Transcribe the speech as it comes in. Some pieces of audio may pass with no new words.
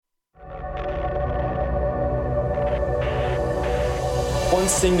one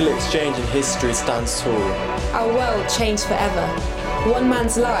single exchange in history stands tall. Our world changed forever. One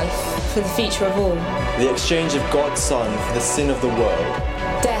man's life for the future of all. The exchange of God's Son for the sin of the world.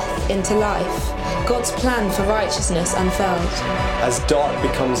 Death into life. God's plan for righteousness unfurled. As dark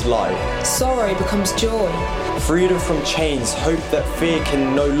becomes light. Sorrow becomes joy. Freedom from chains, hope that fear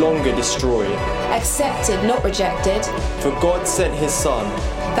can no longer destroy. Accepted, not rejected. For God sent his Son.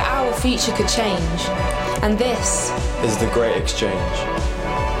 That our future could change. And this is the great exchange.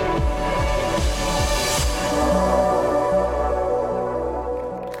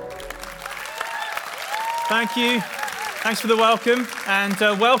 Thank you. Thanks for the welcome. And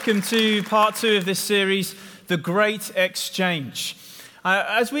welcome to part 2 of this series, The Great Exchange.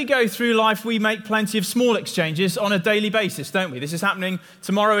 As we go through life, we make plenty of small exchanges on a daily basis, don't we? This is happening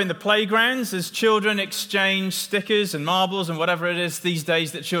tomorrow in the playgrounds as children exchange stickers and marbles and whatever it is these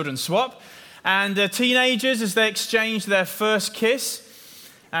days that children swap. And teenagers as they exchange their first kiss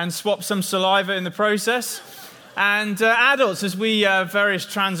and swap some saliva in the process. And adults as we various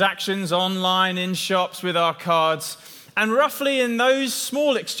transactions online, in shops, with our cards. And roughly in those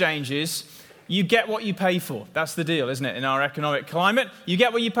small exchanges, you get what you pay for. That's the deal, isn't it? In our economic climate, you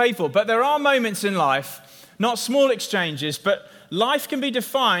get what you pay for. But there are moments in life, not small exchanges, but life can be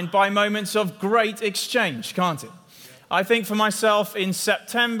defined by moments of great exchange, can't it? I think for myself, in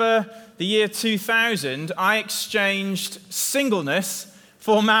September, the year 2000, I exchanged singleness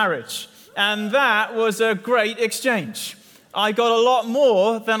for marriage. And that was a great exchange. I got a lot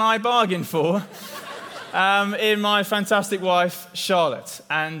more than I bargained for. In my fantastic wife, Charlotte.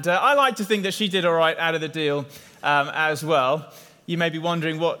 And I like to think that she did all right out of the deal as well. You may be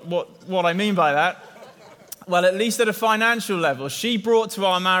wondering what I mean by that. Well, at least at a financial level, she brought to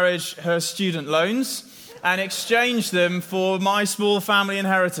our marriage her student loans and exchanged them for my small family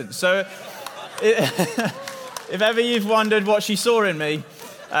inheritance. So if ever you've wondered what she saw in me,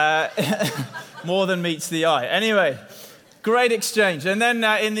 more than meets the eye. Anyway. Great exchange. And then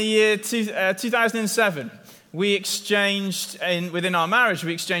in the year 2007, we exchanged, within our marriage,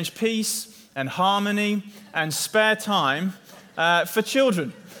 we exchanged peace and harmony and spare time for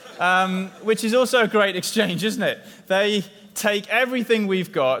children, which is also a great exchange, isn't it? They take everything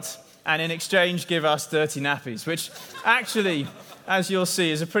we've got and in exchange give us dirty nappies, which actually, as you'll see,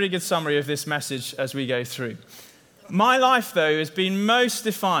 is a pretty good summary of this message as we go through. My life, though, has been most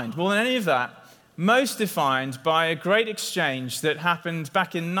defined, more than any of that, most defined by a great exchange that happened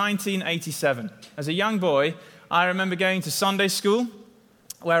back in 1987. As a young boy, I remember going to Sunday school,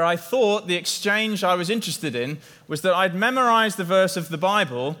 where I thought the exchange I was interested in was that I'd memorized the verse of the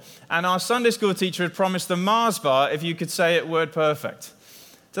Bible, and our Sunday school teacher had promised a Mars bar if you could say it word perfect.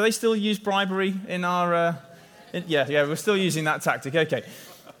 Do they still use bribery in our... Yeah, we're still using that tactic. Okay.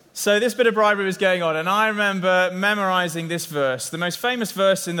 So this bit of bribery was going on, and I remember memorizing this verse, the most famous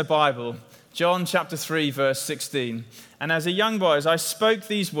verse in the Bible, John chapter 3, verse 16. And as a young boy, as I spoke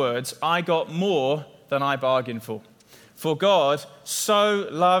these words, I got more than I bargained for. For God so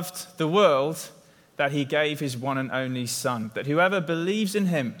loved the world that he gave his one and only Son, that whoever believes in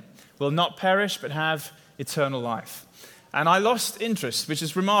him will not perish but have eternal life. And I lost interest, which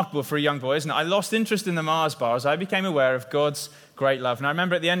is remarkable for a young boy, isn't it? I lost interest in the Mars bar as I became aware of God's great love. And I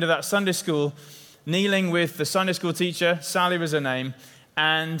remember at the end of that Sunday school, kneeling with the Sunday school teacher, Sally was her name,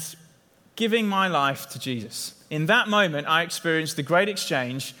 and giving my life to Jesus. In that moment, I experienced the great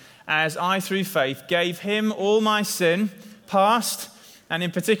exchange as I, through faith, gave him all my sin, past, and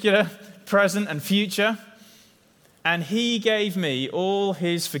in particular, present and future, and he gave me all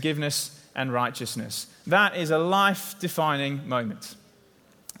his forgiveness and righteousness. That is a life-defining moment.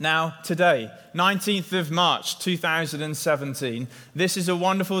 Now, today, 19th of March, 2017, this is a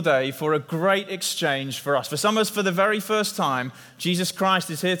wonderful day for a great exchange for us. For some of us, for the very first time, Jesus Christ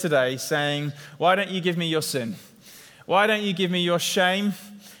is here today saying, why don't you give me your sin? Why don't you give me your shame?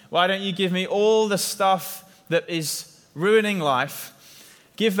 Why don't you give me all the stuff that is ruining life?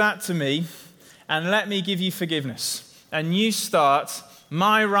 Give that to me, and let me give you forgiveness. And you start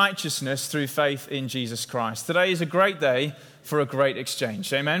my righteousness through faith in Jesus Christ. Today is a great day for a great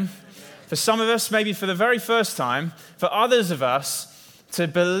exchange. Amen? For some of us, maybe for the very first time. For others of us, to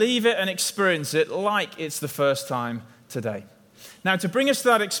believe it and experience it like it's the first time today. Now, to bring us to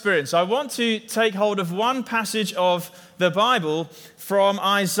that experience, I want to take hold of one passage of the Bible from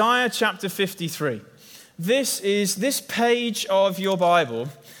Isaiah chapter 53. This page of your Bible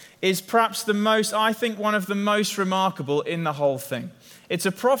is perhaps one of the most remarkable in the whole thing. It's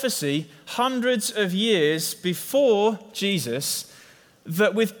a prophecy hundreds of years before Jesus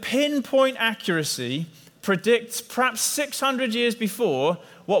that with pinpoint accuracy predicts perhaps 600 years before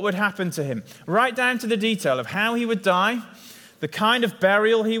what would happen to him. Right down to the detail of how he would die, the kind of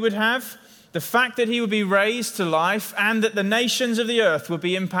burial he would have, the fact that he would be raised to life, and that the nations of the earth would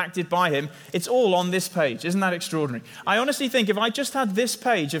be impacted by him. It's all on this page. Isn't that extraordinary? I honestly think if I just had this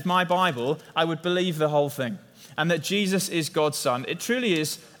page of my Bible, I would believe the whole thing, and that Jesus is God's Son. It truly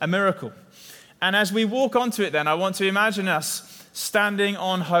is a miracle. And as we walk onto it then, I want to imagine us standing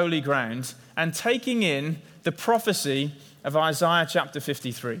on holy ground and taking in the prophecy of Isaiah chapter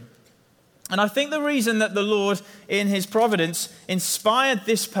 53. And I think the reason that the Lord, in his providence, inspired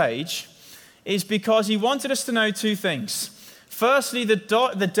this page is because he wanted us to know two things. Firstly,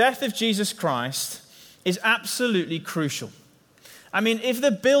 the death of Jesus Christ is absolutely crucial. I mean, if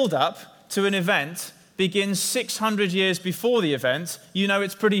the build-up to an event begins 600 years before the event, you know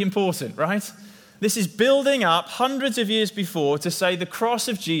it's pretty important, right? This is building up hundreds of years before to say the cross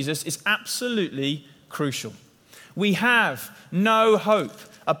of Jesus is absolutely crucial. We have no hope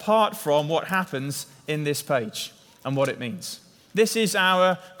apart from what happens in this page and what it means. This is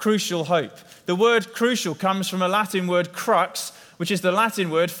our crucial hope. The word crucial comes from a Latin word crux, which is the Latin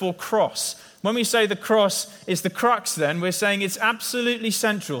word for cross. When we say the cross is the crux, then we're saying it's absolutely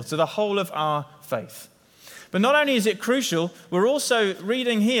central to the whole of our faith. But not only is it crucial, we're also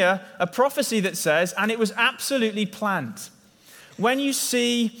reading here a prophecy that says, and it was absolutely planned. When you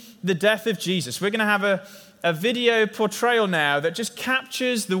see the death of Jesus, we're going to have a video portrayal now that just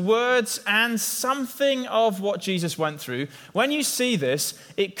captures the words and something of what Jesus went through. When you see this,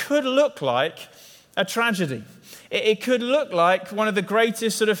 it could look like a tragedy. It could look like one of the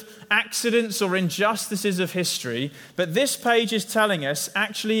greatest sort of accidents or injustices of history. But this page is telling us,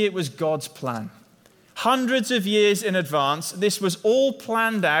 actually, it was God's plan. Hundreds of years in advance, this was all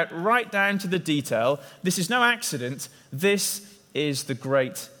planned out right down to the detail. This is no accident. This is the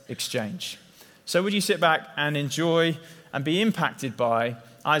great exchange. So would you sit back and enjoy and be impacted by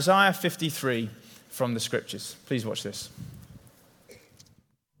Isaiah 53 from the scriptures? Please watch this.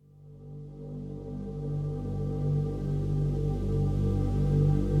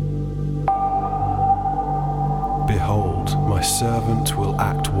 Behold, my servant will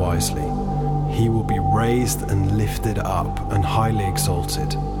act wisely. He will be raised and lifted up and highly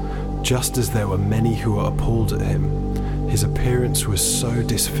exalted. Just as there were many who were appalled at him, his appearance was so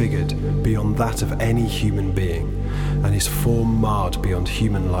disfigured beyond that of any human being, and his form marred beyond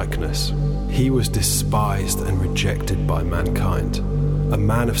human likeness. He was despised and rejected by mankind, a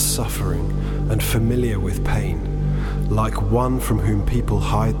man of suffering and familiar with pain. Like one from whom people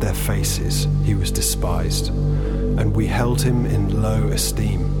hide their faces, he was despised, and we held him in low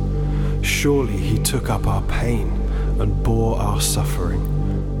esteem. Surely he took up our pain and bore our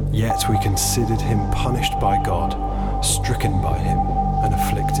suffering. Yet we considered him punished by God, stricken by him and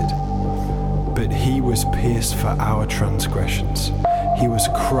afflicted. But he was pierced for our transgressions. He was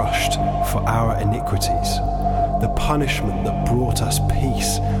crushed for our iniquities. The punishment that brought us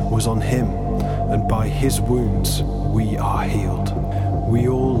peace was on him, and by his wounds we are healed. We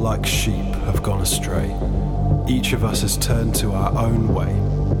all like sheep have gone astray. Each of us has turned to our own way,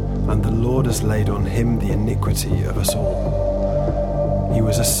 and the Lord has laid on him the iniquity of us all. He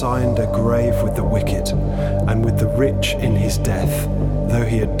was assigned a grave with the wicked, and with the rich in his death, though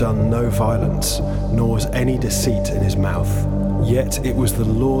he had done no violence, nor was any deceit in his mouth. Yet it was the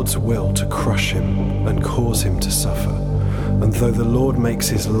Lord's will to crush him and cause him to suffer. And though the Lord makes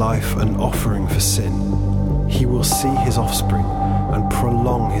his life an offering for sin, he will see his offspring and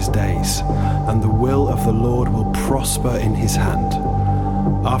prolong his days, and the will of the Lord will prosper in his hand.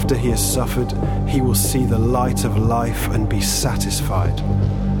 After he has suffered, he will see the light of life and be satisfied.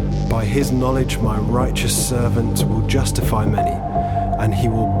 By his knowledge my righteous servant will justify many, and he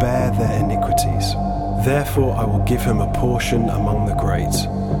will bear their iniquities. Therefore I will give him a portion among the great,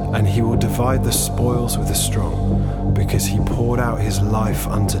 and he will divide the spoils with the strong, because he poured out his life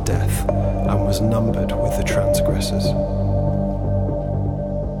unto death, and was numbered with the transgressors.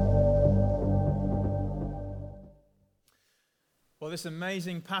 Well, this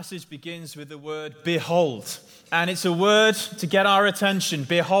amazing passage begins with the word behold. And it's a word to get our attention.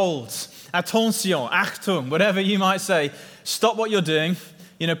 Behold. Attention, Achtung, whatever you might say. Stop what you're doing.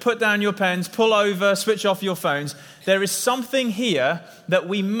 Put down your pens, pull over, switch off your phones. There is something here that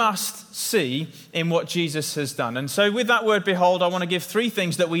we must see in what Jesus has done. And so with that word behold, I want to give three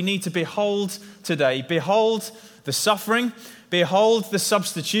things that we need to behold today. Behold the suffering, behold the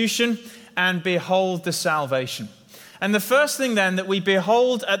substitution, and behold the salvation. And the first thing then that we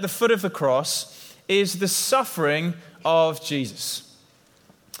behold at the foot of the cross is the suffering of Jesus.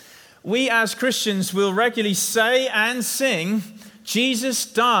 We as Christians will regularly say and sing, Jesus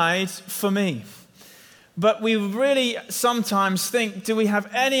died for me. But we really sometimes think, do we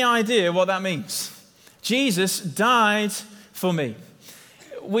have any idea what that means? Jesus died for me.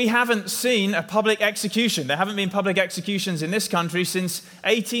 We haven't seen a public execution. There haven't been public executions in this country since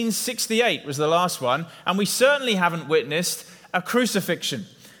 1868 was the last one, and we certainly haven't witnessed a crucifixion.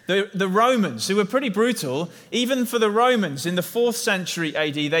 The Romans, who were pretty brutal, even for the Romans in the 4th century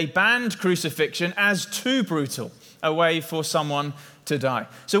AD, they banned crucifixion as too brutal a way for someone to die.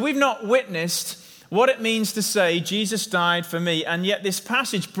 So we've not witnessed what it means to say, Jesus died for me, and yet this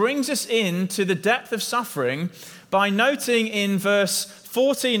passage brings us into the depth of suffering by noting in verse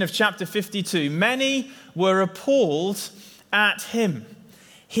 14 of chapter 52, many were appalled at him.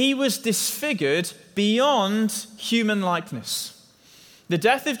 He was disfigured beyond human likeness. The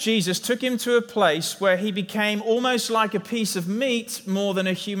death of Jesus took him to a place where he became almost like a piece of meat more than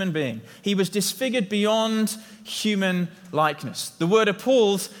a human being. He was disfigured beyond human likeness. The word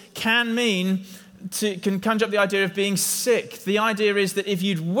appalled can conjure up the idea of being sick. The idea is that if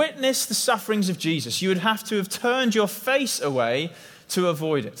you'd witnessed the sufferings of Jesus, you would have to have turned your face away to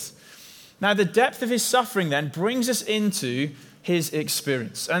avoid it. Now, the depth of his suffering then brings us into his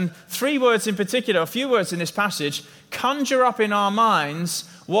experience. And 3 words in particular, a few words in this passage, conjure up in our minds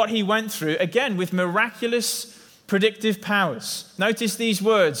what he went through, again, with miraculous predictive powers. Notice these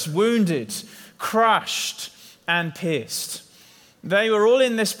words, wounded, crushed, and pierced. They were all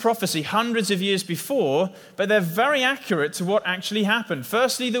in this prophecy hundreds of years before, but they're very accurate to what actually happened.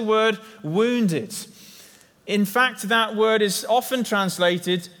 Firstly, the word wounded. In fact, that word is often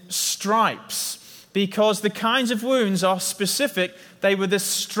translated stripes, because the kinds of wounds are specific. They were the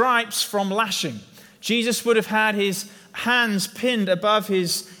stripes from lashing. Jesus would have had his hands pinned above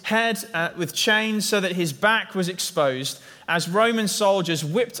his head with chains so that his back was exposed, as Roman soldiers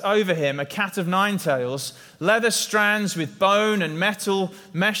whipped over him a cat of 9 tails, leather strands with bone and metal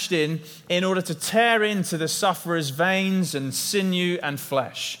meshed in order to tear into the sufferer's veins and sinew and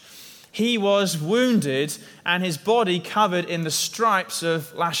flesh. He was wounded and his body covered in the stripes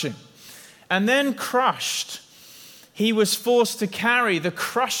of lashing. And then crushed. He was forced to carry the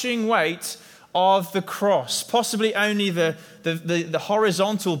crushing weight of the cross, possibly only the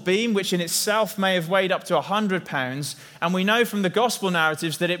horizontal beam, which in itself may have weighed up to 100 pounds. And we know from the gospel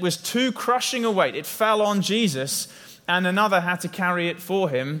narratives that it was too crushing a weight. It fell on Jesus and another had to carry it for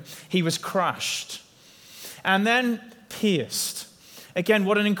him. He was crushed. And then pierced. Again,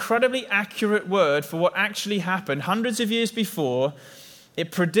 what an incredibly accurate word for what actually happened hundreds of years before.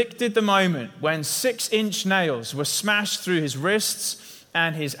 It predicted the moment when 6-inch nails were smashed through his wrists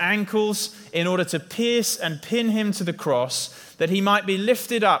and his ankles in order to pierce and pin him to the cross, that he might be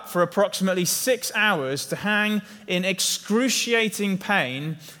lifted up for approximately 6 hours to hang in excruciating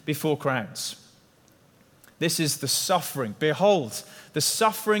pain before crowds. This is the suffering. Behold, the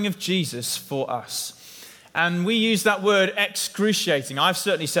suffering of Jesus for us. And we use that word excruciating. I've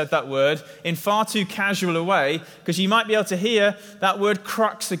certainly said that word in far too casual a way, because you might be able to hear that word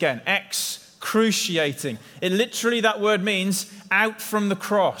crux again, excruciating. It literally, that word means out from the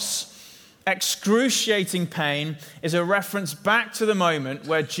cross. Excruciating pain is a reference back to the moment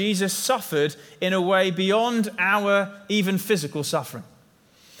where Jesus suffered in a way beyond our even physical suffering.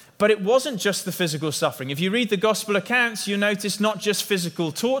 But it wasn't just the physical suffering. If you read the gospel accounts, you notice not just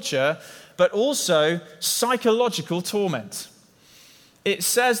physical torture, but also psychological torment. It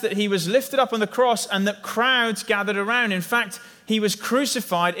says that he was lifted up on the cross and that crowds gathered around. In fact, he was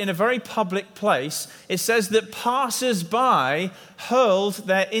crucified in a very public place. It says that passers-by hurled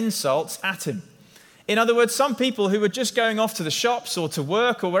their insults at him. In other words, some people who were just going off to the shops or to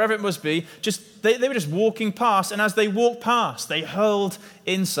work or wherever it must be, they were just walking past, and as they walked past, they hurled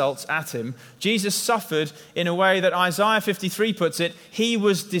insults at him. Jesus suffered in a way that Isaiah 53 puts it, he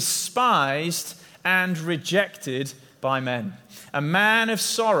was despised and rejected by men. A man of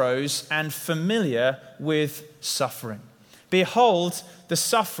sorrows and familiar with suffering. Behold the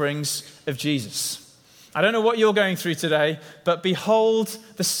sufferings of Jesus. I don't know what you're going through today, but behold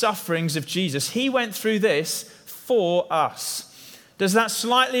the sufferings of Jesus. He went through this for us. Does that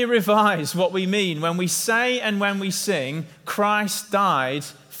slightly revise what we mean when we say and when we sing, Christ died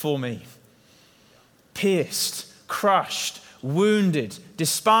for me? Pierced, crushed, wounded,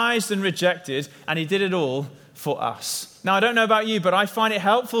 despised and rejected, and he did it all for us. Now, I don't know about you, but I find it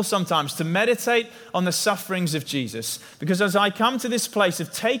helpful sometimes to meditate on the sufferings of Jesus, because as I come to this place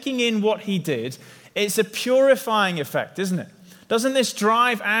of taking in what he did, it's a purifying effect, isn't it? Doesn't this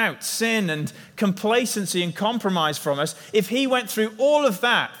drive out sin and complacency and compromise from us? If he went through all of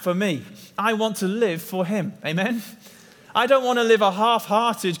that for me, I want to live for him. Amen? I don't want to live a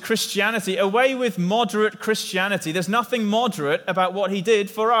half-hearted Christianity. Away with moderate Christianity. There's nothing moderate about what he did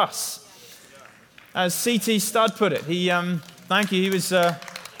for us. As C.T. Studd put it, he was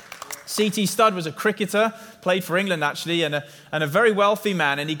C.T. Studd was a cricketer, played for England actually, and a very wealthy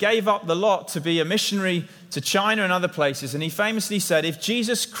man, and he gave up the lot to be a missionary to China and other places. And he famously said, if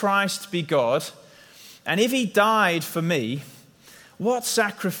Jesus Christ be God, and if he died for me, what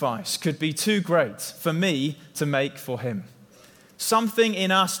sacrifice could be too great for me to make for him? Something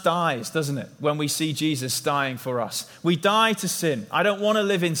in us dies, doesn't it, when we see Jesus dying for us? We die to sin. I don't want to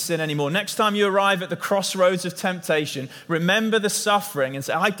live in sin anymore. Next time you arrive at the crossroads of temptation, remember the suffering and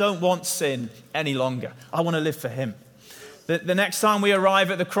say, I don't want sin any longer. I want to live for him. The next time we arrive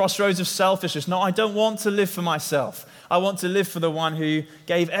at the crossroads of selfishness, no, I don't want to live for myself. I want to live for the one who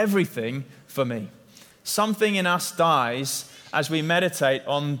gave everything for me. Something in us dies as we meditate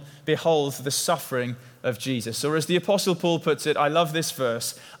on, behold, the suffering of Jesus. Or as the Apostle Paul puts it, I love this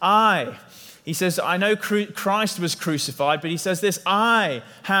verse. He says, I know Christ was crucified, but he says this, I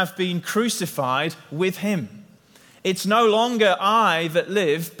have been crucified with him. It's no longer I that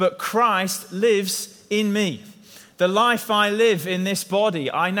live, but Christ lives in me. The life I live in this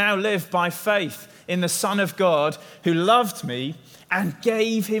body, I now live by faith in the Son of God who loved me and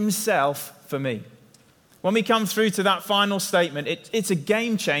gave himself for me. When we come through to that final statement, it's a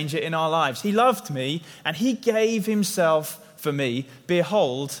game changer in our lives. He loved me and he gave himself for me.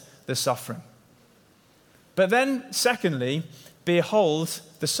 Behold the suffering. But then, secondly, behold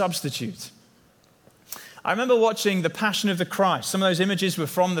the substitute. I remember watching The Passion of the Christ. Some of those images were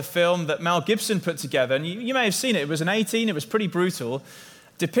from the film that Mel Gibson put together. And you may have seen it. It was an 18. It was pretty brutal,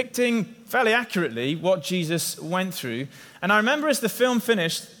 depicting fairly accurately what Jesus went through. And I remember as the film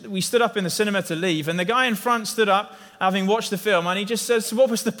finished, we stood up in the cinema to leave, and the guy in front stood up, having watched the film, and he just said, so what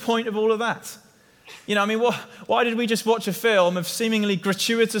was the point of all of that? You know, I mean, why did we just watch a film of seemingly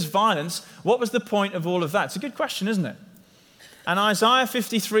gratuitous violence? What was the point of all of that? It's a good question, isn't it? And Isaiah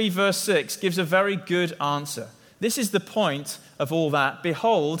 53 verse 6 gives a very good answer. This is the point of all that.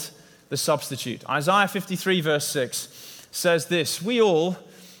 Behold the substitute. Isaiah 53 verse 6 says this, we all,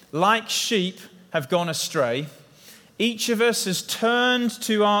 like sheep, have gone astray. Each of us has turned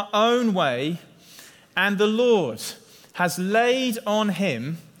to our own way, and the Lord has laid on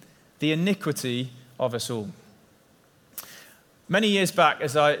him the iniquity of us all. Many years back,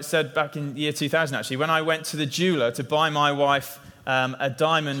 as I said back in the year 2000 actually, when I went to the jeweler to buy my wife a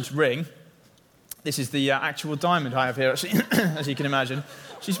diamond ring, this is the actual diamond I have here actually, as you can imagine.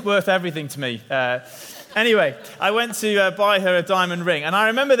 She's worth everything to me. Anyway, I went to buy her a diamond ring, and I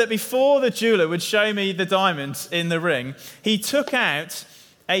remember that before the jeweler would show me the diamonds in the ring, he took out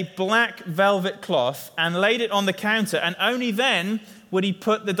a black velvet cloth and laid it on the counter, and only then would he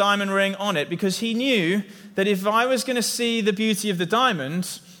put the diamond ring on it, because he knew that if I was going to see the beauty of the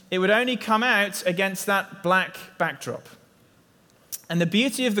diamond, it would only come out against that black backdrop. And the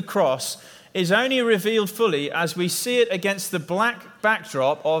beauty of the cross is only revealed fully as we see it against the black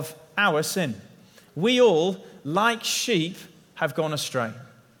backdrop of our sin. We all, like sheep, have gone astray.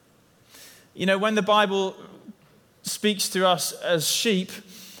 You know, when the Bible speaks to us as sheep,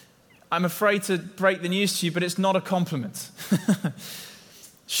 I'm afraid to break the news to you, but it's not a compliment.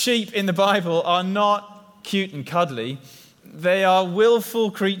 Sheep in the Bible are not cute and cuddly. They are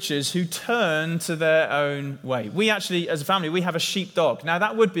willful creatures who turn to their own way. We actually, as a family, we have a sheepdog. Now,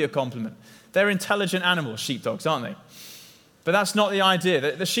 that would be a compliment. They're intelligent animals, sheepdogs, aren't they? But that's not the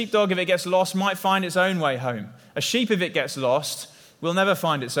idea. The sheepdog, if it gets lost, might find its own way home. A sheep, if it gets lost, will never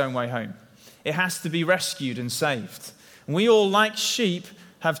find its own way home. It has to be rescued and saved. And we all, like sheep,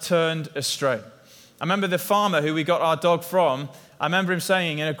 have turned astray. I remember the farmer who we got our dog from, I remember him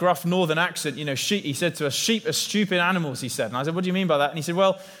saying in a gruff northern accent, you know, sheep, he said to us, sheep are stupid animals, he said. And I said, what do you mean by that? And he said,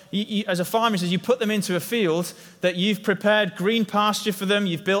 well, you, as a farmer, he says, you put them into a field that you've prepared green pasture for them,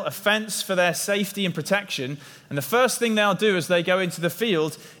 you've built a fence for their safety and protection, and the first thing they'll do as they go into the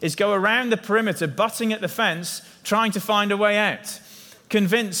field is go around the perimeter, butting at the fence, trying to find a way out.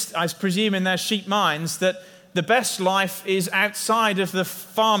 Convinced, I presume in their sheep minds, that the best life is outside of the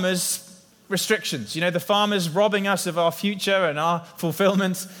farmer's restrictions. You know, the farmer's robbing us of our future and our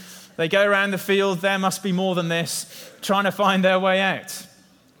fulfillment. They go around the field, there must be more than this, trying to find their way out.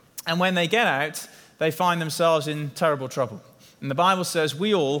 And when they get out, they find themselves in terrible trouble. And the Bible says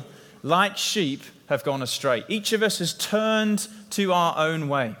we all, like sheep, have gone astray. Each of us has turned to our own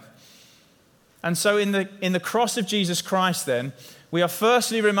way. And so in the cross of Jesus Christ then, we are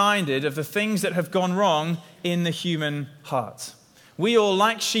firstly reminded of the things that have gone wrong in the human heart. We all,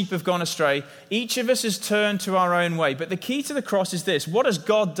 like sheep, have gone astray. Each of us has turned to our own way. But the key to the cross is this. What has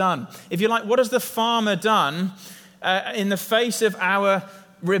God done? If you like, what has the farmer done in the face of our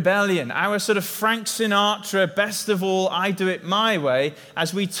rebellion, our sort of Frank Sinatra, best of all, I do it my way?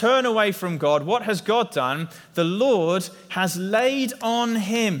 As we turn away from God, what has God done? The Lord has laid on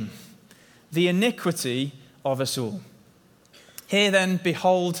him the iniquity of us all. Here then,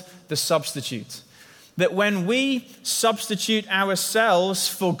 behold the substitute. That when we substitute ourselves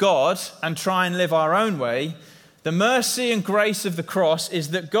for God and try and live our own way, the mercy and grace of the cross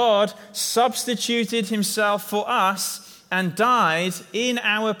is that God substituted himself for us and died in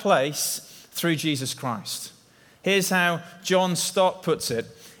our place through Jesus Christ. Here's how John Stott puts it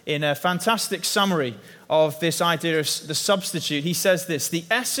in a fantastic summary of this idea of the substitute. He says this: the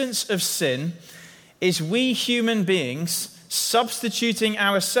essence of sin is we human beings substituting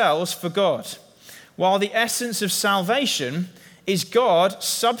ourselves for God, while the essence of salvation is God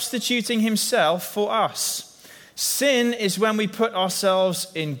substituting himself for us. Sin is when we put ourselves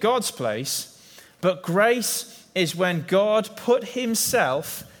in God's place, but grace is when God put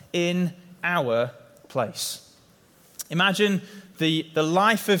himself in our place. Imagine the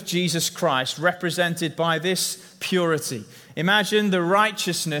life of Jesus Christ represented by this purity. Imagine the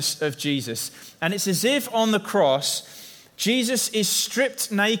righteousness of Jesus. And it's as if on the cross, Jesus is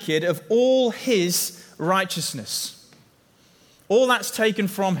stripped naked of all his righteousness. All that's taken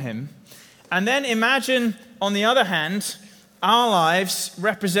from him. And then imagine, on the other hand, our lives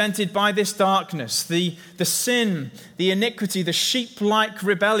represented by this darkness, the sin, the iniquity, the sheep-like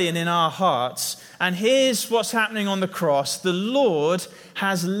rebellion in our hearts. And here's what's happening on the cross. The Lord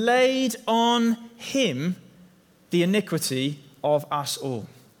has laid on him the iniquity of us all.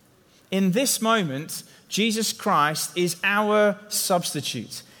 In this moment, Jesus Christ is our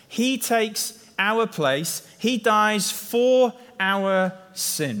substitute. He takes our place. He dies for our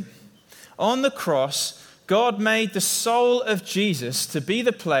sin. On the cross, God made the soul of Jesus to be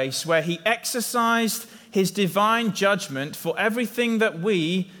the place where he exercised his divine judgment for everything that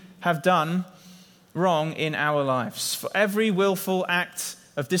we have done wrong in our lives. For every willful act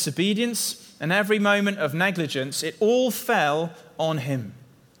of disobedience and every moment of negligence, it all fell on him.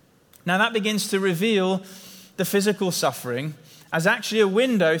 Now that begins to reveal the physical suffering as actually a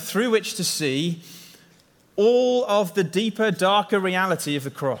window through which to see all of the deeper, darker reality of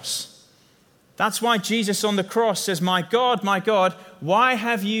the cross. That's why Jesus on the cross says, my God, why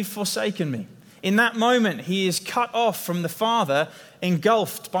have you forsaken me? In that moment, he is cut off from the Father,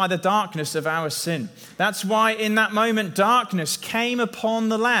 engulfed by the darkness of our sin. That's why in that moment, darkness came upon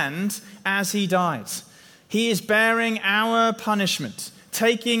the land as he died. He is bearing our punishment,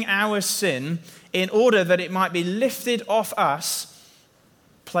 taking our sin in order that it might be lifted off us,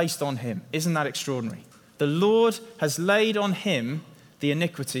 placed on him. Isn't that extraordinary? The Lord has laid on him the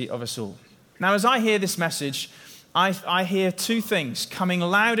iniquity of us all. Now, as I hear this message, I hear two things coming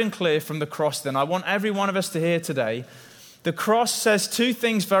loud and clear from the cross then. I want every one of us to hear today. The cross says two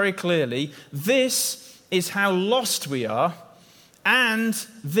things very clearly. This is how lost we are, and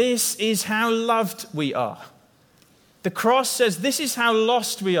this is how loved we are. The cross says this is how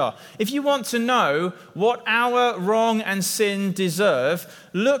lost we are. If you want to know what our wrong and sin deserve,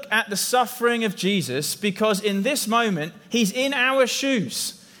 look at the suffering of Jesus, because in this moment, he's in our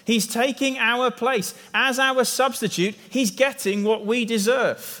shoes. He's taking our place. As our substitute, he's getting what we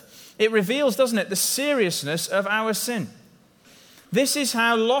deserve. It reveals, doesn't it, the seriousness of our sin. This is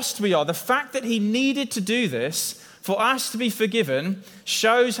how lost we are. The fact that he needed to do this for us to be forgiven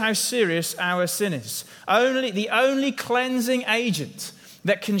shows how serious our sin is. The only cleansing agent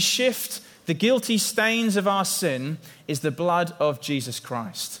that can shift the guilty stains of our sin is the blood of Jesus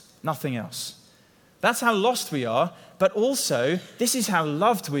Christ. Nothing else. That's how lost we are, but also this is how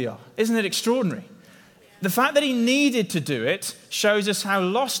loved we are. Isn't it extraordinary? The fact that he needed to do it shows us how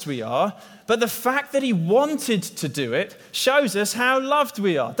lost we are, but the fact that he wanted to do it shows us how loved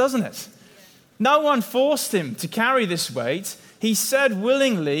we are, doesn't it? No one forced him to carry this weight. He said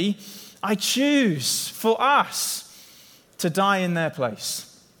willingly, I choose for us to die in their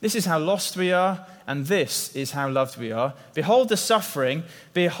place. This is how lost we are, and this is how loved we are. Behold the suffering,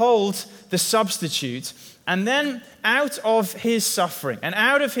 behold the substitute, and then out of his suffering and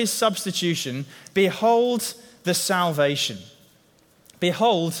out of his substitution, behold the salvation.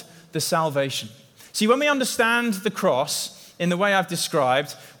 Behold the salvation. See, when we understand the cross in the way I've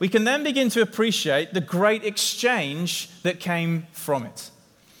described, we can then begin to appreciate the great exchange that came from it.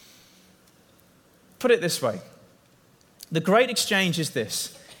 Put it this way. The great exchange is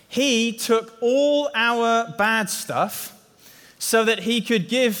this. He took all our bad stuff so that he could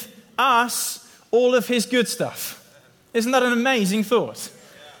give us all of his good stuff. Isn't that an amazing thought?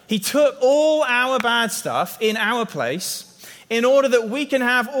 He took all our bad stuff in our place in order that we can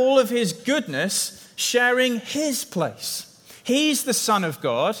have all of his goodness sharing his place. He's the Son of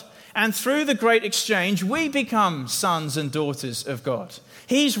God, and through the great exchange, we become sons and daughters of God.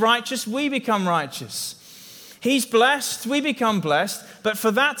 He's righteous, we become righteous. He's blessed, we become blessed. But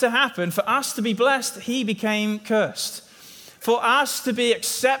for that to happen, for us to be blessed, he became cursed. For us to be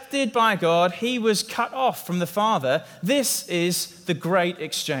accepted by God, he was cut off from the Father. This is the great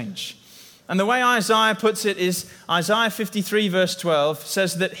exchange. And the way Isaiah puts it is Isaiah 53 verse 12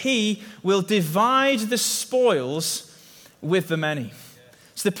 says that he will divide the spoils with the many.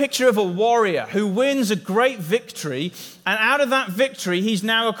 It's the picture of a warrior who wins a great victory, and out of that victory he's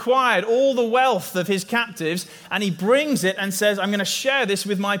now acquired all the wealth of his captives, and he brings it and says, I'm going to share this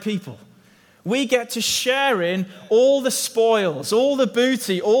with my people. We get to share in all the spoils, all the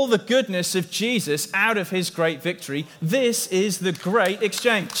booty, all the goodness of Jesus out of his great victory. This is the great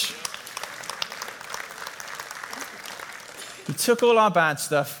exchange. He took all our bad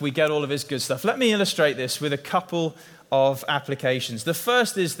stuff, we get all of his good stuff. Let me illustrate this with a couple of applications. The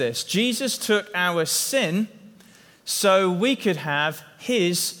first is this: Jesus took our sin so we could have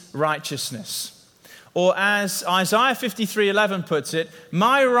his righteousness. Or as Isaiah 53:11 puts it,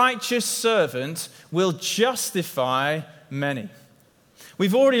 my righteous servant will justify many.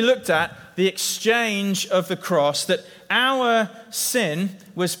 We've already looked at the exchange of the cross, that our sin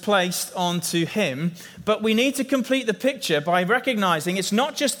was placed onto him, but we need to complete the picture by recognizing it's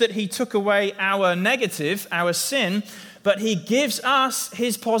not just that he took away our negative, our sin, but he gives us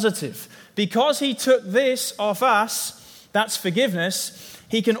his positive. Because he took this off us, that's forgiveness,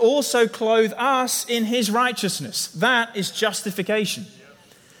 he can also clothe us in his righteousness. That is justification.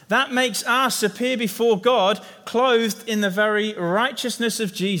 That makes us appear before God clothed in the very righteousness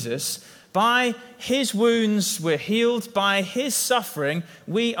of Jesus. By his wounds we're healed. By his suffering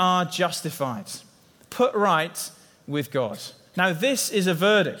we are justified. Put right with God. Now this is a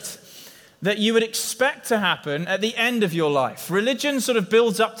verdict that you would expect to happen at the end of your life. Religion sort of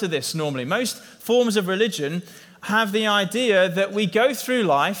builds up to this normally. Most forms of religion have the idea that we go through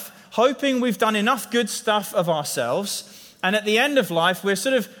life hoping we've done enough good stuff of ourselves, and at the end of life, we're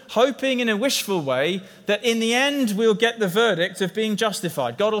sort of hoping in a wishful way that in the end, we'll get the verdict of being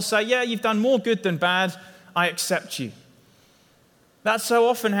justified. God will say, yeah, you've done more good than bad. I accept you. That's so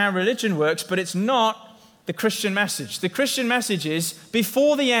often how religion works, but it's not the Christian message. The Christian message is,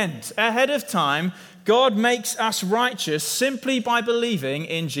 before the end, ahead of time, God makes us righteous simply by believing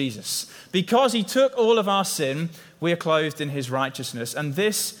in Jesus. Because he took all of our sin, we are clothed in his righteousness, and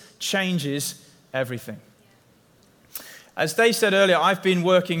this changes everything. As Dave said earlier, I've been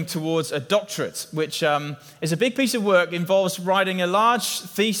working towards a doctorate, which is a big piece of work, involves writing a large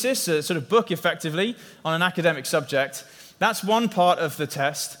thesis, a sort of book effectively, on an academic subject. That's one part of the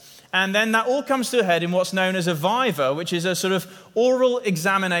test. And then that all comes to a head in what's known as a viva, which is a sort of oral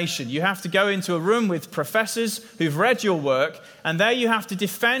examination. You have to go into a room with professors who've read your work, and there you have to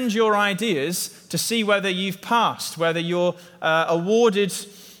defend your ideas to see whether you've passed, whether you're awarded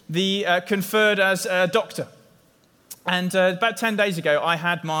the conferred as a doctor. And about 10 days ago, I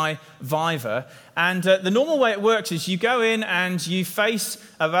had my viva. And the normal way it works is you go in and you face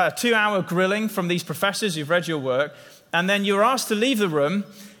about a 2-hour grilling from these professors who've read your work. And then you're asked to leave the room.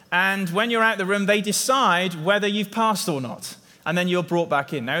 And when you're out the room, they decide whether you've passed or not. And then you're brought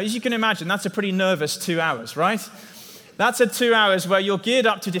back in. Now, as you can imagine, that's a pretty nervous 2 hours, right? That's 2 hours where you're geared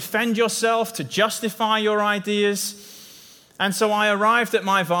up to defend yourself, to justify your ideas. And so I arrived at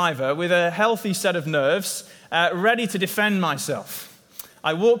my viva with a healthy set of nerves, ready to defend myself.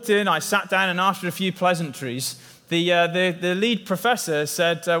 I walked in, I sat down, and after a few pleasantries, the lead professor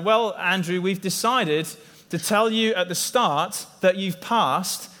said, well, Andrew, we've decided to tell you at the start that you've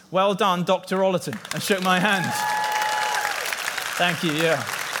passed. Well done, Dr. Ollerton, and shook my hand. Thank you, yeah.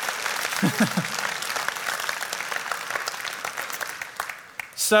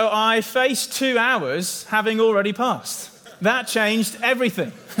 So I faced 2 hours having already passed. That changed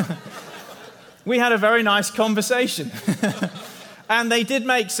everything. We had a very nice conversation. And they did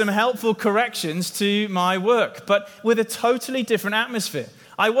make some helpful corrections to my work, but with a totally different atmosphere.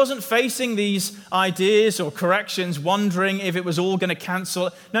 I wasn't facing these ideas or corrections wondering if it was all going to cancel.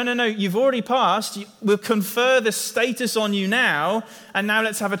 No, you've already passed. We'll confer the status on you now, and now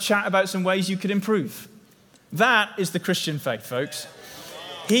let's have a chat about some ways you could improve. That is the Christian faith, folks.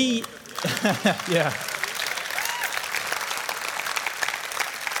 Yeah.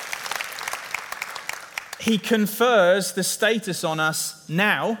 He confers the status on us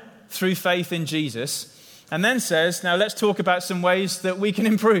now through faith in Jesus, and then says, now let's talk about some ways that we can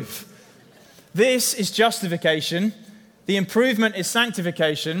improve. This is justification. The improvement is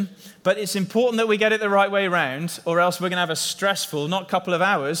sanctification, but it's important that we get it the right way around, or else we're going to have a stressful, not couple of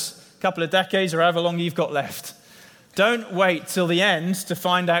hours, couple of decades, or however long you've got left. Don't wait till the end to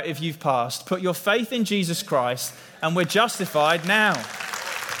find out if you've passed. Put your faith in Jesus Christ, and we're justified now.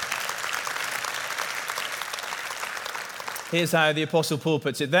 Here's how the Apostle Paul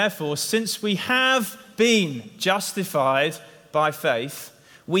puts it. Therefore, since we have been justified by faith,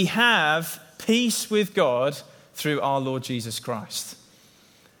 we have peace with God through our Lord Jesus Christ.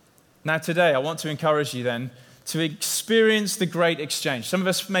 Now today, I want to encourage you then to experience the great exchange. Some of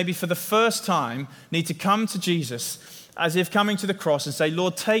us maybe for the first time need to come to Jesus as if coming to the cross and say,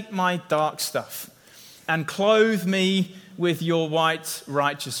 Lord, take my dark stuff and clothe me with your white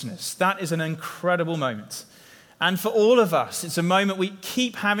righteousness. That is an incredible moment. And for all of us, it's a moment we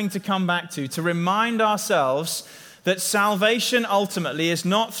keep having to come back to remind ourselves that salvation ultimately is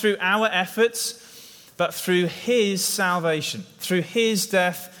not through our efforts, but through his salvation, through his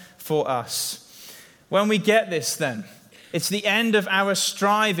death for us. When we get this then, it's the end of our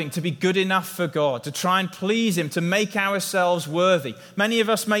striving to be good enough for God, to try and please him, to make ourselves worthy. Many of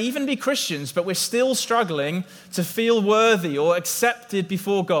us may even be Christians, but we're still struggling to feel worthy or accepted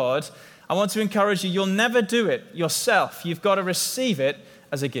before God. I want to encourage you, you'll never do it yourself. You've got to receive it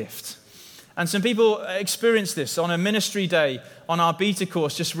as a gift. And some people experienced this on a ministry day on our beta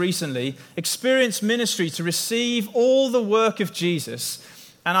course just recently. Experience ministry to receive all the work of Jesus.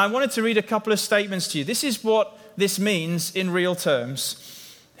 And I wanted to read a couple of statements to you. This is what this means in real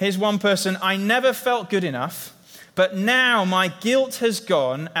terms. Here's one person. I never felt good enough, but now my guilt has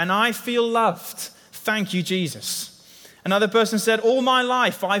gone and I feel loved. Thank you, Jesus. Another person said, all my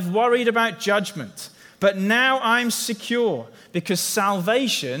life I've worried about judgment, but now I'm secure because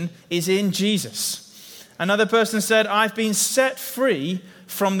salvation is in Jesus. Another person said, I've been set free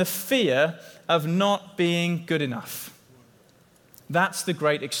from the fear of not being good enough. That's the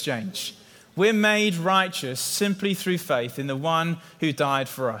great exchange. We're made righteous simply through faith in the one who died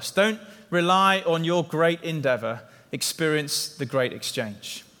for us. Don't rely on your great endeavor. Experience the great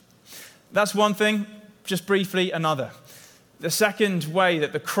exchange. That's one thing. Just briefly, another. The second way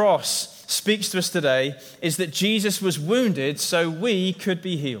that the cross speaks to us today is that Jesus was wounded so we could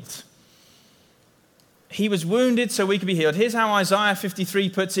be healed. He was wounded so we could be healed. Here's how Isaiah 53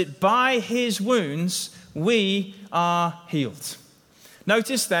 puts it. By his wounds, we are healed.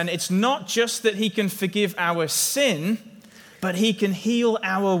 Notice then, it's not just that he can forgive our sin, but he can heal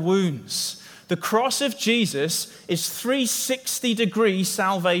our wounds. The cross of Jesus is 360-degree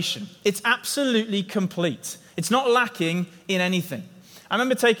salvation. It's absolutely complete. It's not lacking in anything. I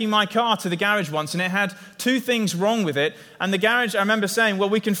remember taking my car to the garage once and it had two things wrong with it. And the garage, I remember saying, well,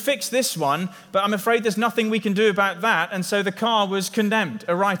 we can fix this one, but I'm afraid there's nothing we can do about that. And so the car was condemned,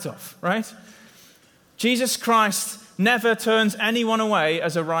 a write-off, right? Jesus Christ never turns anyone away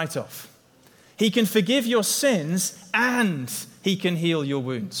as a write-off. He can forgive your sins and he can heal your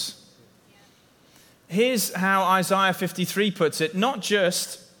wounds. Here's how Isaiah 53 puts it. Not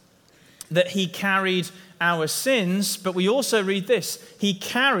just that he carried our sins, but we also read this. He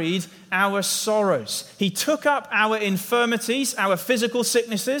carried our sorrows. He took up our infirmities, our physical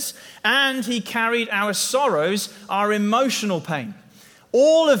sicknesses, and he carried our sorrows, our emotional pain.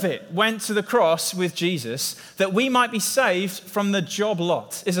 All of it went to the cross with Jesus that we might be saved from the job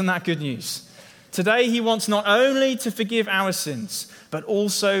lot. Isn't that good news? Today he wants not only to forgive our sins, but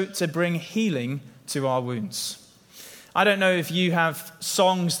also to bring healing to our wounds. I don't know if you have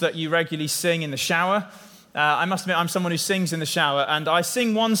songs that you regularly sing in the shower. I must admit, I'm someone who sings in the shower, and I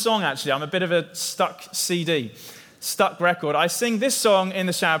sing one song actually. I'm a bit of a stuck record. I sing this song in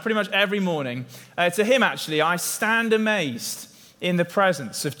the shower pretty much every morning. It's a hymn actually. I stand amazed in the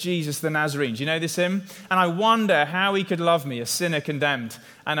presence of Jesus the Nazarene. Do you know this hymn? And I wonder how he could love me, a sinner condemned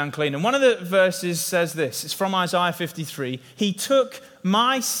and unclean. And one of the verses says this. It's from Isaiah 53. He took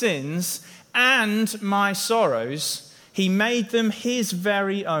my sins and my sorrows. He made them his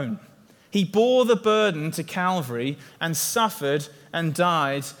very own. He bore the burden to Calvary and suffered and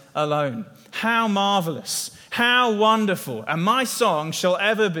died alone. How marvelous, how wonderful, and my song shall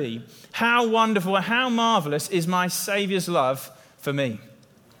ever be. How wonderful, how marvelous is my Saviour's love for me.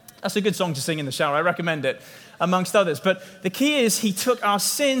 That's a good song to sing in the shower. I recommend it, amongst others. But the key is he took our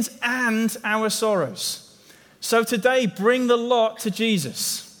sins and our sorrows. So today, bring the lot to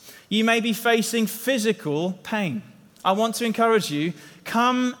Jesus. You may be facing physical pain. I want to encourage you,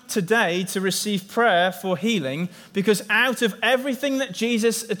 come today to receive prayer for healing, because out of everything that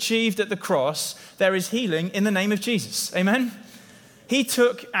Jesus achieved at the cross, there is healing in the name of Jesus. Amen? He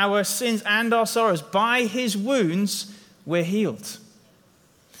took our sins and our sorrows. By his wounds, we're healed.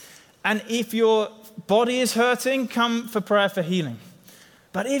 And if your body is hurting, come for prayer for healing.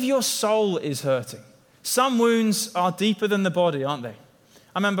 But if your soul is hurting, some wounds are deeper than the body, aren't they?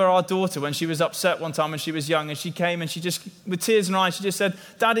 I remember our daughter when she was upset one time when she was young, and she came and she just, with tears in her eyes, she just said,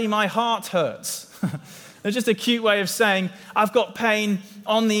 "Daddy, my heart hurts." They're just a cute way of saying, I've got pain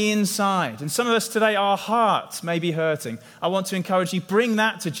on the inside. And some of us today, our hearts may be hurting. I want to encourage you, bring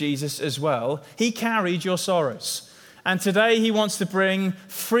that to Jesus as well. He carried your sorrows. And today he wants to bring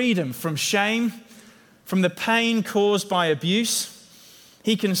freedom from shame, from the pain caused by abuse.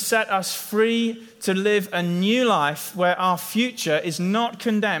 He can set us free to live a new life where our future is not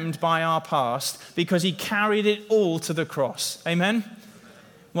condemned by our past because he carried it all to the cross. Amen?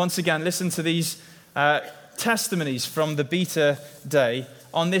 Once again, listen to these testimonies from the Beta Day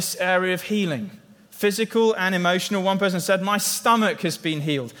on this area of healing. Physical and emotional. One person said, my stomach has been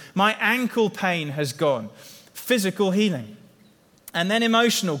healed. My ankle pain has gone. Physical healing. And then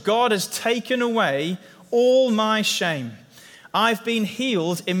emotional. God has taken away all my shame. I've been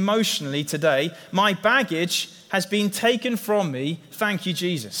healed emotionally today. My baggage has been taken from me. Thank you,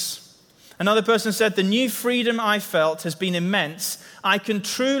 Jesus. Another person said, the new freedom I felt has been immense. I can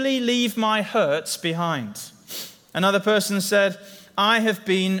truly leave my hurts behind. Another person said, I have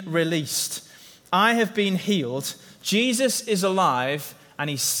been released. I have been healed. Jesus is alive and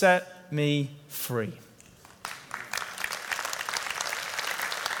he set me free.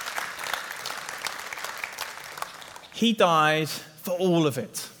 He died for all of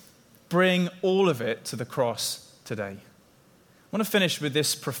it. Bring all of it to the cross today. I want to finish with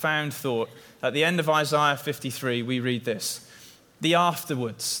this profound thought. At the end of Isaiah 53, we read this. The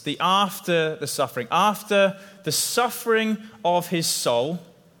afterwards, the after the suffering. After the suffering of his soul,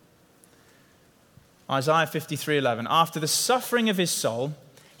 Isaiah 53:11. After the suffering of his soul,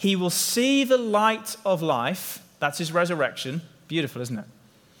 he will see the light of life. That's his resurrection. Beautiful, isn't it?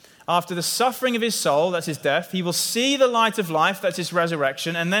 After the suffering of his soul, that's his death, he will see the light of life, that's his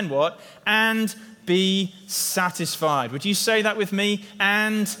resurrection, and then what? And be satisfied. Would you say that with me?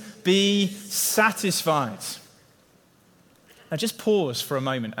 And be satisfied. Now just pause for a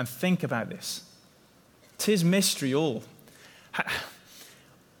moment and think about this. 'Tis mystery all.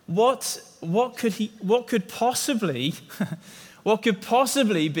 What could possibly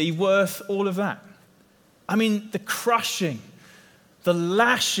be worth all of that? I mean, the crushing, the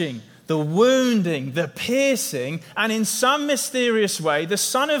lashing, the wounding, the piercing, and in some mysterious way, the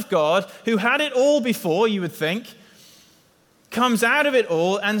Son of God, who had it all before, you would think, comes out of it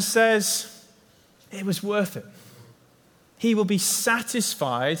all and says, it was worth it. He will be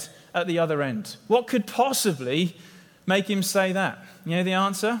satisfied at the other end. What could possibly make him say that? You know the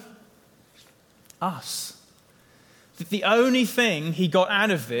answer? Us. The only thing he got out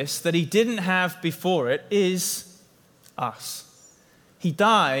of this that he didn't have before it is us. He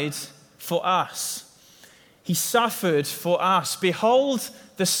died for us. He suffered for us. Behold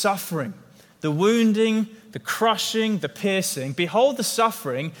the suffering, the wounding, the crushing, the piercing. Behold the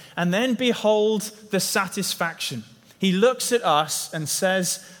suffering, and then behold the satisfaction. He looks at us and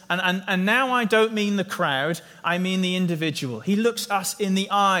says, and now I don't mean the crowd, I mean the individual. He looks us in the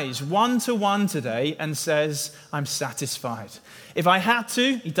eyes, one to one today, and says, I'm satisfied. If I had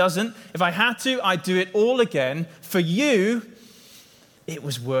to, he doesn't. If I had to, I'd do it all again. For you, it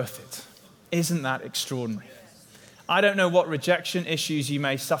was worth it. Isn't that extraordinary? I don't know what rejection issues you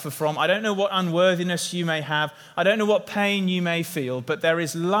may suffer from. I don't know what unworthiness you may have. I don't know what pain you may feel, but there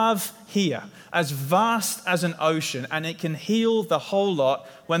is love here, as vast as an ocean, and it can heal the whole lot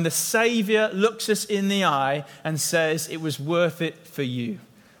when the Savior looks us in the eye and says it was worth it for you.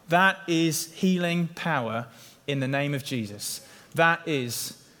 That is healing power in the name of Jesus. That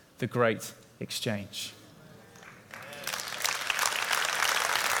is the great exchange.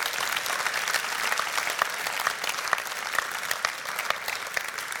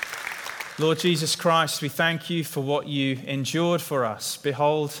 Lord Jesus Christ, we thank you for what you endured for us.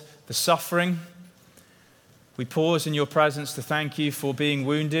 Behold the suffering. We pause in your presence to thank you for being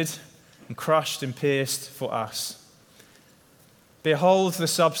wounded and crushed and pierced for us. Behold the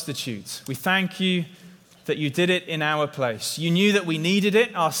substitute. We thank you that you did it in our place. You knew that we needed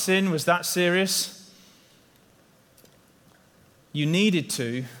it. Our sin was that serious. You needed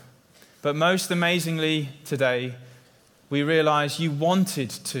to, but most amazingly today, we realize you wanted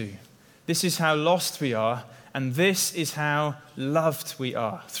to. This is how lost we are, and this is how loved we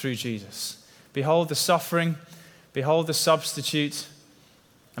are through Jesus. Behold the suffering, behold the substitute,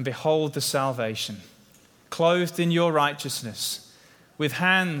 and behold the salvation. Clothed in your righteousness, with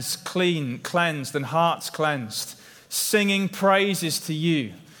hands clean, cleansed, and hearts cleansed, singing praises to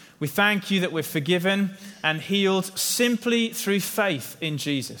you. We thank you that we're forgiven and healed simply through faith in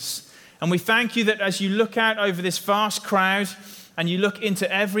Jesus. And we thank you that as you look out over this vast crowd, and you look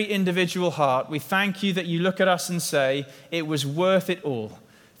into every individual heart, we thank you that you look at us and say, it was worth it all.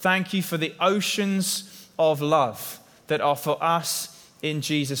 Thank you for the oceans of love that are for us in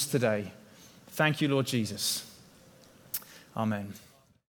Jesus today. Thank you, Lord Jesus. Amen.